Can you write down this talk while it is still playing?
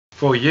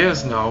For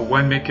years now,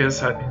 winemakers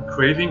have been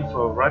craving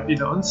for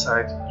rapid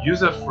on-site,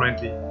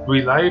 user-friendly,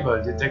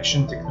 reliable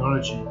detection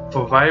technology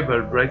for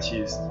viable Brett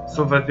yeast,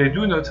 so that they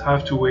do not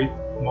have to wait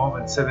more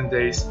than 7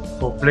 days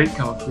for plate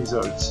count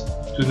results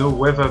to know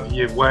whether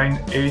the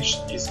wine aged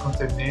is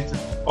contaminated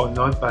or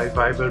not by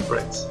viable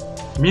Bretts.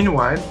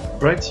 Meanwhile,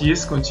 Brett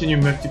yeast continue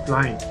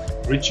multiplying,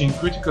 reaching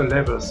critical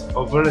levels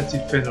of volatile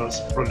phenols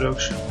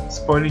production,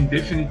 spoiling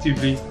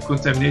definitively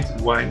contaminated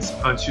wines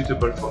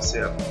unsuitable for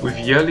sale, with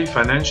yearly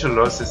financial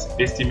losses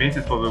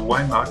estimated for the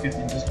wine market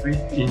industry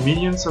in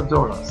millions of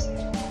dollars.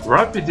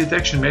 Rapid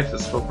detection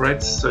methods for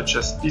Bretts such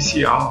as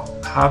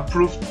PCR have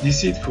proved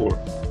deceitful.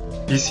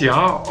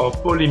 PCR, or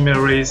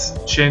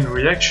polymerase chain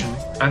reaction,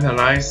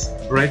 analyze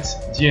Brett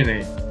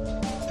DNA.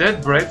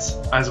 Dead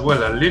Bretts as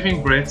well as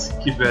living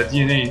Bretts keep their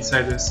DNA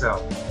inside the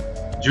cell.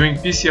 During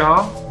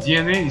PCR,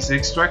 DNA is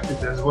extracted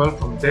as well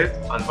from dead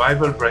and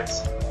viable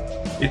Bretts.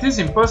 It is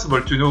impossible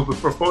to know the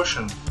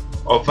proportion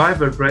of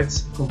viable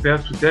Bretts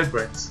compared to dead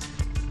Bretts.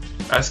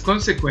 As a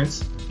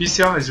consequence,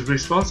 PCR is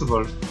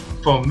responsible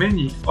for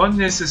many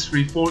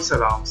unnecessary false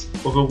alarms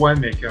for the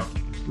winemaker,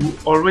 who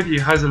already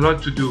has a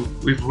lot to do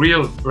with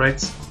real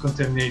Bretts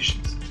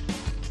contaminations.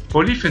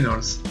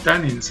 Polyphenols,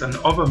 tannins and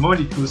other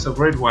molecules of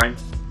red wine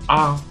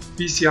are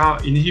PCR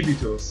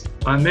inhibitors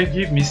and may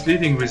give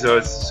misleading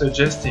results,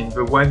 suggesting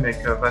the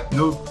winemaker that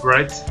no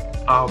Bretts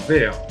are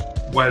there,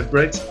 while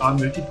Bretts are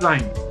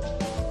multiplying.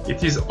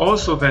 It is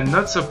also then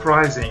not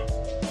surprising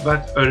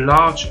that a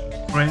large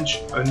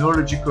French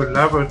enological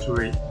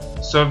laboratory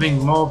serving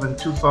more than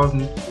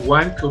 2,000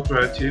 wine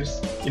cooperatives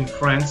in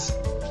France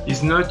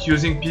is not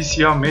using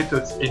PCR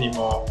methods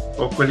anymore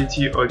for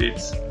quality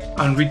audits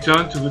and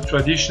returned to the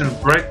traditional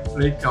Brett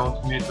plate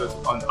count method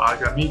on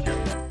agar meter.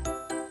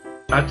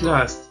 At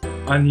last,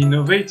 an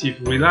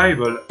innovative,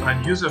 reliable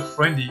and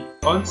user-friendly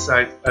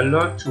on-site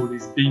alert tool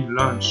is being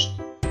launched,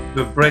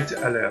 the Brett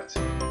Alert.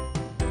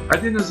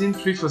 Adenosine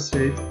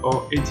triphosphate,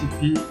 or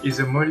ATP, is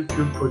a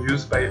molecule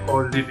produced by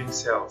all living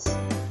cells.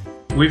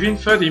 Within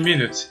 30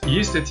 minutes,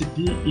 yeast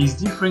ATP is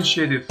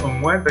differentiated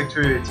from wine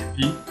bacteria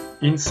ATP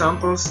in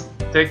samples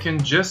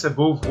taken just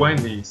above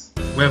wine lees,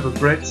 where the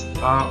Bretts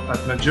are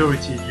at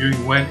majority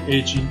during wine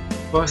aging,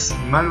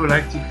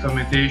 post-malolactic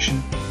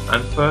fermentation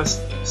and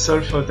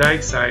post-sulfur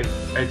dioxide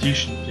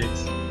addition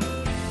phase.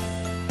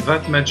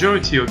 That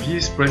majority of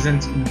yeast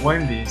present in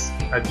wine lees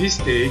at this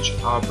stage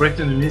are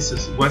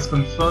Brettanomyces was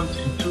confirmed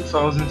in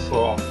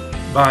 2004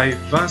 by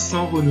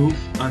Vincent Renouf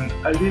and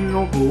Aline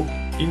Lambeau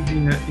in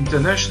the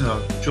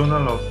International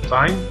Journal of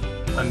Vine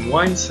and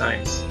Wine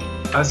Science.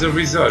 As a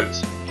result,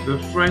 the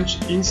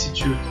French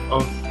Institute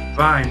of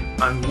Vine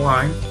and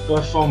Wine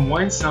perform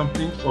wine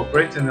sampling for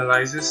Brett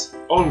analysis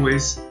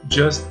always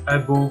just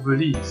above the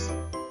lees.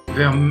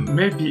 There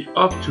may be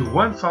up to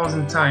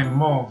 1,000 times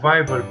more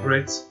viable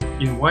Bretts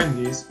in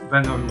wine lees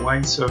than on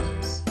wine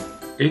surface.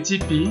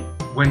 ATP,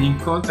 when in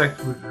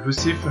contact with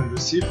luciferin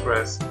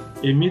luciferase,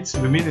 emits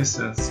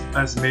luminescence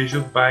as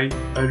measured by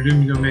a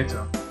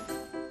luminometer.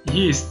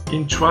 Yeast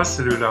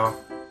intracellular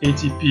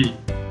ATP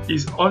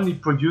is only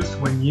produced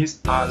when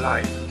yeast are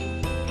alive.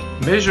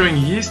 Measuring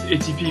yeast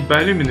ATP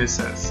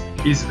bioluminescence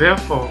is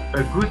therefore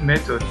a good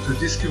method to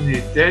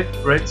discriminate dead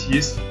Brett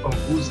yeast from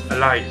those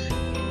alive.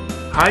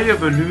 Higher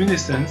the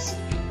luminescence,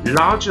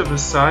 larger the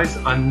size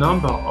and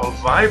number of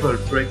viable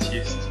Brett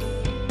yeast.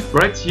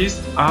 Brett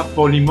yeast are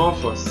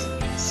polymorphous.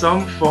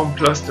 Some form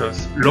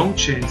clusters, long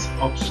chains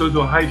of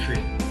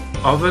pseudohyphae.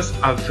 Others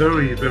are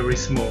very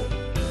small.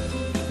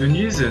 The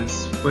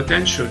nuisance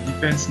potential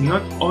depends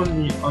not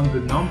only on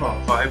the number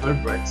of viable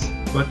Bretts,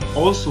 but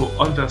also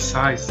on their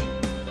size.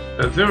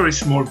 A very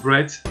small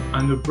Brett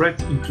and a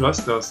Brett in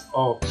clusters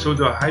or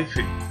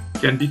pseudohyphae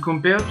can be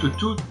compared to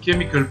two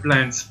chemical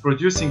plants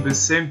producing the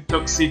same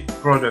toxic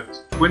product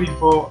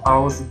 24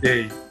 hours a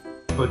day,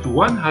 but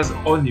one has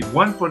only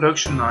one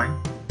production line,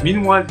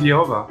 meanwhile the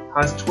other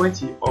has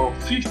 20 or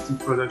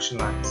 50 production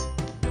lines.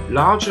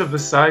 Larger the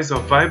size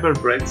of viable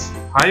Bretts,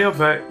 higher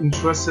the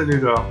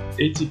intracellular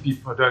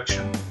ATP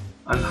production,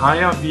 and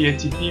higher the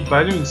ATP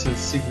bioluminescence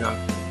signal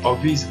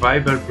of these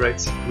viable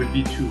Bretts will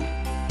be too.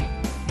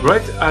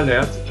 Brett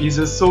Alert is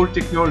a sole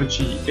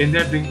technology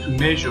enabling to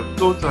measure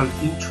total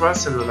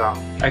intracellular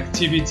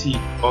activity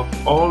of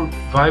all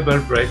viable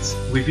Bretts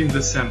within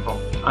the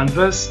sample, and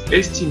thus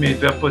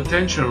estimate their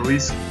potential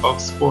risk of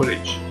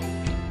spoilage.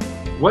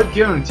 What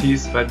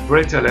guarantees that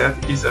Brett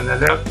Alert is an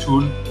alert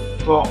tool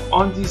for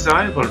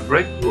undesirable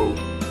Brett growth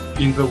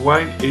in the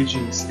wine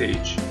aging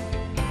stage?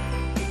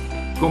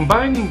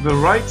 Combining the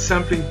right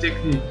sampling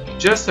technique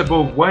just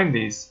above wine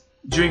lees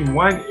during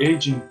wine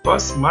aging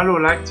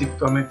post-malolactic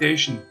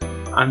fermentation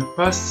and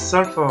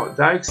post-sulfur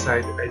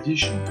dioxide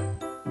addition,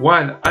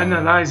 while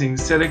analyzing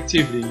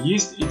selectively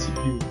yeast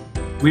ATP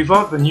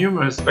without the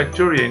numerous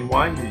bacteria in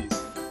wine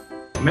lees,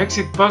 makes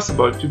it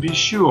possible to be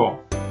sure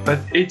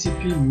that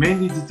ATP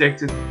mainly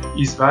detected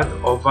is that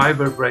of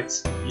viable Brett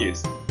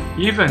yeast,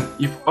 even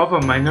if other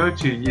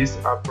minority yeast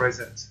are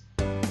present.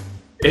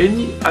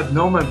 Any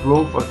abnormal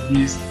growth of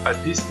yeast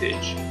at this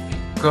stage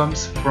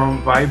comes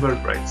from viable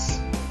Bretts.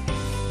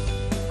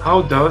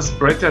 How does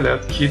Brett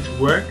Alert kit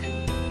work?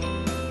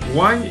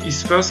 Wine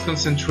is first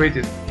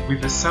concentrated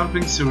with a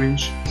sampling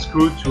syringe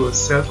screwed to a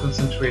cell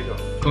concentrator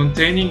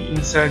containing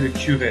inside a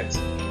cuvette.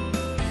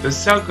 The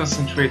cell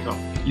concentrator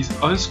is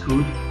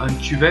unscrewed and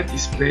cuvette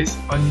is placed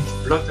on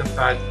its blotter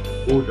pad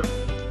holder.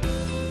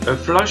 A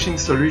flushing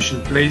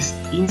solution placed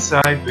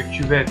inside the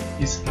cuvette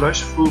is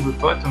flushed through the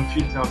bottom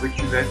filter of the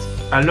cuvette,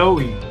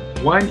 allowing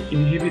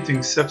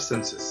wine-inhibiting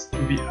substances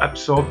to be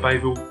absorbed by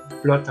the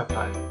blotter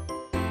pad.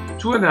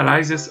 Two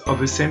analyses of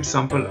the same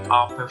sample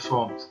are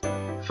performed.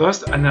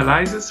 First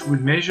analysis will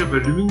measure the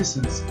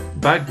luminescence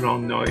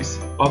background noise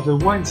of the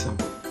wine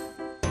sample.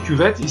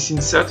 Cuvette is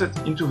inserted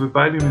into the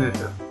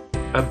bioluminator.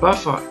 A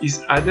buffer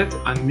is added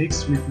and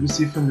mixed with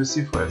lucifer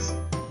luciferase.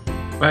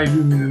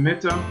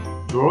 Biolumiноmeter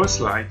draw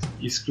slide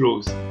is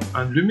closed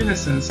and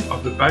luminescence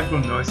of the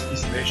background noise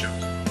is measured.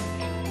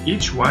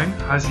 Each wine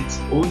has its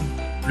own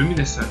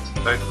luminescent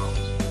background.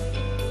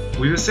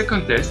 With a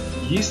second test,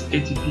 yeast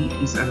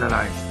ATP is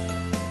analyzed.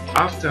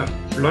 After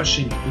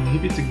flushing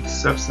inhibiting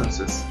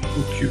substances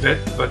through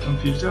cuvette bottom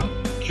filter,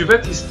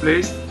 cuvette is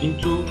placed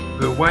into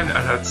the Wine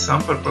Alert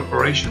sample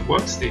preparation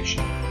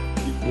workstation.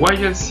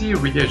 YLC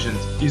reagent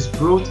is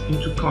brought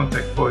into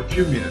contact for a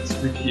few minutes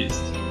with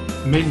yeast,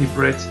 mainly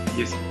Brett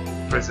yeast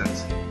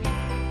present.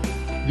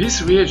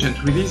 This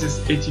reagent releases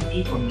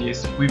ATP from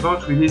yeast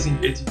without releasing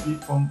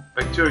ATP from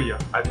bacteria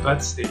at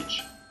that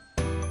stage.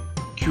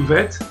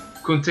 Cuvette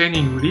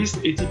containing released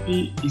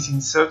ATP is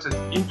inserted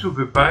into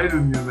the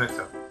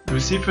biolumiноmeter.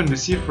 Lucifer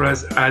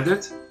luciferase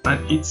added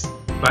and its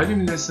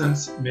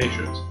bioluminescence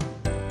measured.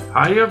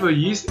 Higher the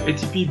yeast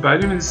ATP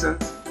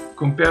bioluminescence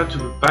compared to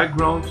the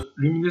background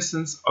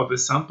luminescence of the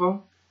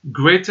sample,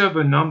 greater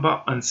the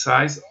number and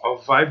size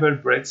of viable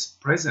Bretts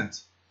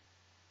present.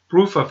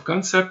 Proof of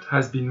concept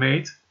has been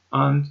made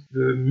and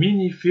the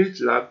mini field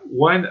lab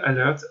Wine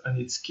Alert and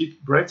its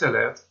kit Brett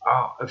Alert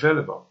are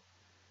available.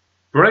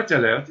 Brett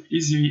Alert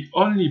is the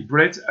only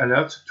Brett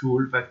Alert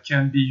tool that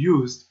can be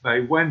used by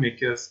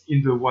winemakers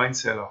in the wine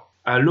cellar,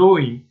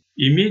 allowing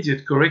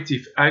immediate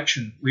corrective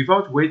action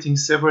without waiting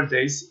several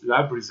days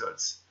lab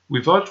results,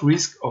 without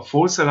risk of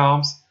false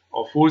alarms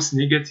or false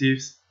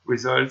negatives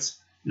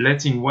results,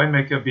 letting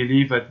winemaker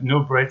believe that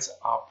no Bretts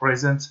are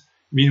present,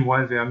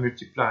 meanwhile they are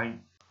multiplying.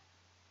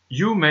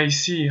 You may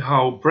see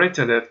how Brett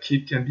Alert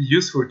kit can be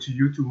useful to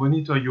you to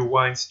monitor your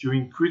wines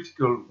during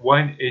critical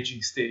wine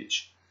aging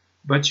stage.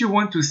 But you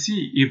want to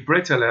see if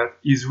Brett Alert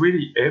is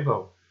really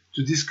able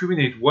to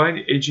discriminate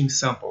wine aging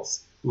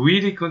samples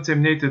really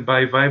contaminated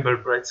by viable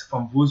Bretts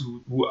from those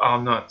who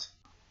are not.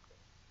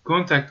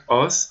 Contact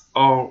us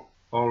or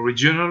our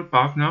regional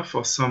partner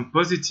for some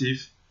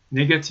positive,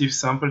 negative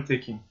sample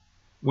taking.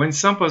 When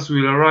samples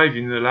will arrive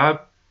in the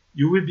lab,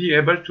 you will be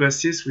able to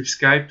assist with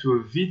Skype to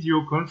a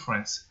video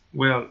conference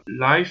where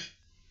live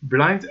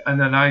blind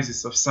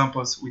analysis of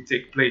samples will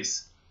take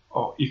place,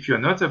 or if you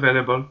are not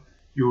available,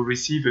 you will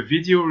receive a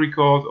video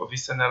record of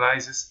this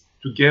analysis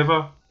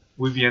together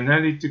with the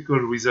analytical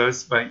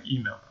results by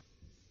email.